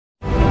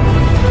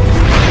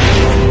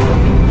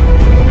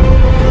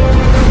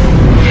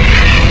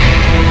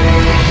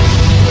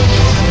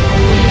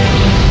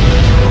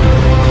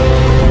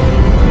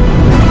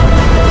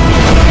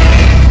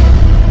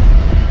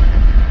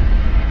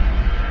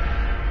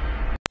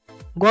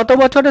গত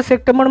বছরের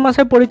সেপ্টেম্বর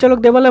মাসে পরিচালক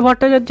দেবালয়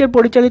ভট্টাচার্যের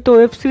পরিচালিত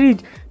ওয়েব সিরিজ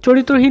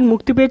চরিত্রহীন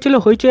মুক্তি পেয়েছিল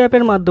হইচই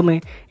অ্যাপের মাধ্যমে।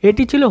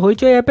 এটি ছিল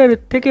হইচই অ্যাপের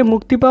থেকে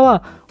মুক্তি পাওয়া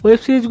ওয়েব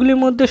সিরিজগুলির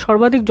মধ্যে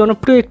সর্বাধিক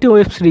জনপ্রিয় একটি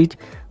ওয়েব সিরিজ।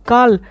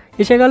 কাল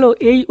এসে গেল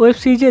এই ওয়েব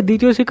সিরিজের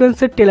দ্বিতীয়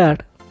সিকোয়েন্সের ট্রেলার।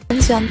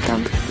 জানতাম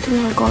তুমি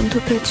আমার গন্ধ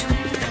পেয়েছো।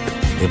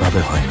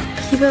 এভাবে হয় না।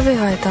 কিভাবে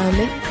হয়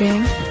তাহলে প্রেম?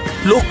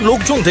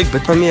 লোকজন দেখবে।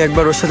 আমি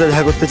একবার ওর সাথে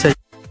দেখা করতে চাই।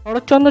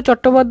 শরৎচন্দ্র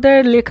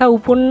চট্টোপাধ্যায়ের লেখা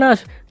উপন্যাস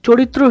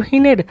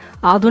চরিত্রহীনের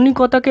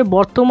আধুনিকতাকে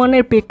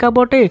বর্তমানের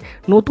প্রেক্ষাপটে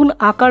নতুন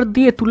আকার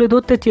দিয়ে তুলে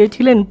ধরতে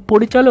চেয়েছিলেন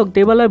পরিচালক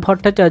দেবালয়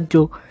ভট্টাচার্য,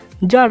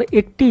 যার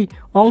একটি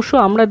অংশ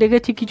আমরা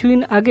দেখেছি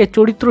কিছুদিন আগে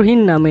চরিত্রহীন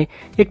নামে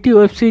একটি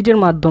ওয়েব সিরিজের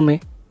মাধ্যমে।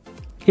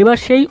 এবার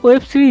সেই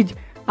ওয়েব সিরিজ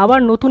আবার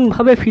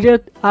নতুনভাবে ফিরে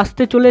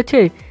আসতে চলেছে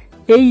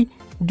এই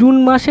জুন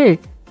মাসে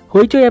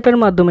হইচই অ্যাপের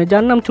মাধ্যমে,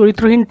 যার নাম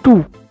চরিত্রহীন 2।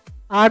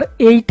 আর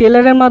এই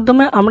ট্রেলারের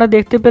মাধ্যমে আমরা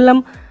দেখতে পেলাম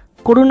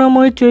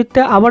করুণাময়ী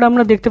চরিত্রে আবার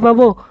আমরা দেখতে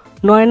পাবো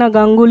নয়না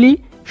গাঙ্গুলি,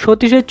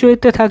 সতীশের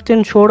চরিত্রে থাকছেন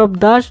সৌরভ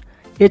দাস।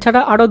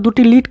 এছাড়া আরও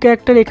দুটি লিড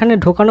ক্যারেক্টার এখানে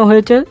ঢোকানো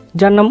হয়েছে,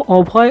 যার নাম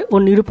অভয় ও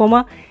নিরুপমা।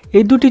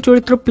 এই দুটি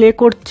চরিত্র প্লে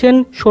করছেন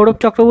সৌরভ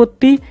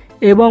চক্রবর্তী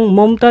এবং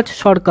মমতাজ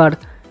সরকার।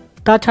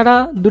 তাছাড়া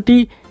দুটি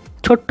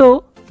ছোট্ট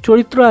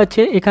চরিত্র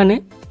আছে এখানে,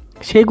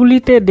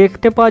 সেগুলিতে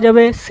দেখতে পাওয়া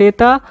যাবে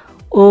শ্বেতা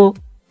ও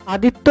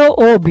আদিত্য,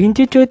 ও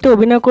ভিঞ্চির চরিত্রে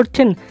অভিনয়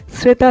করছেন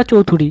শ্বেতা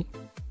চৌধুরী।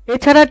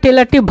 এছাড়া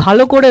ট্রেলারটি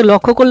ভালো করে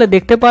লক্ষ্য করলে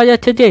দেখতে পাওয়া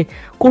যাচ্ছে যে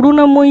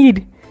করুণাময়ীর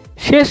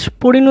শেষ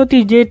পরিণতি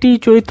যেটি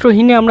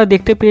চরিত্রহীনে আমরা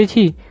দেখতে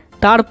পেয়েছি,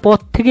 তারপর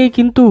থেকেই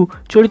কিন্তু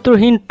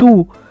চরিত্রহীন 2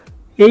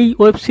 এই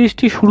ওয়েব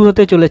সিরিজটি শুরু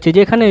হতে চলেছে,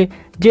 যেখানে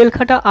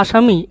জেলখাটা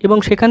আসামি এবং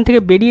সেখান থেকে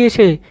বেরিয়ে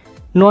এসে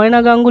নয়না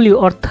গাঙ্গুলি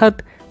অর্থাৎ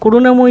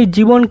করুণাময়ীর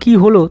জীবন কি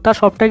হলো তা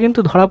সবটা কিন্তু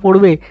ধরা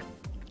পড়বে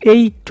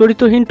এই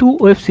চরিত্রহীন 2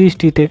 ওয়েব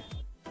সিরিজটিতে।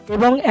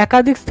 এবং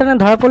একাধিক স্থানে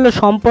ধরা পড়ল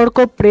সম্পর্ক,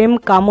 প্রেম,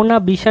 কামনা,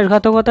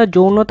 বিশ্বাসঘাতকতা,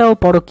 যৌনতা ও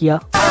পরকীয়া।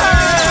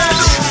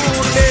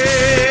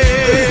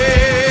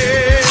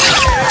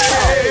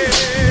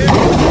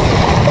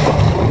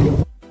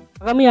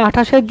 আগামী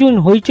 28শে জুন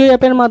হইচই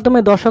অ্যাপের মাধ্যমে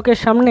দর্শকের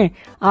সামনে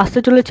আসতে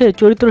চলেছে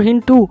চরিত্রহীন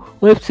 2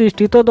 ওয়েব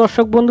সিরিজটি। তো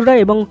দর্শক বন্ধুরা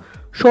এবং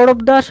সৌরভ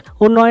দাস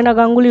ও নয়না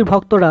গাঙ্গুলির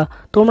ভক্তরা,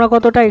 তোমরা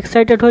কতটা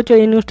এক্সাইটেড হয়েছো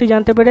এই নিউজটি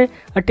জানতে পেরে,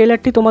 আর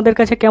ট্রেলারটি তোমাদের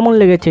কাছে কেমন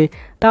লেগেছে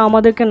তা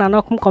আমাদেরকে নানা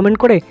রকম কমেন্ট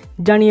করে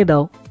জানিয়ে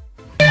দাও।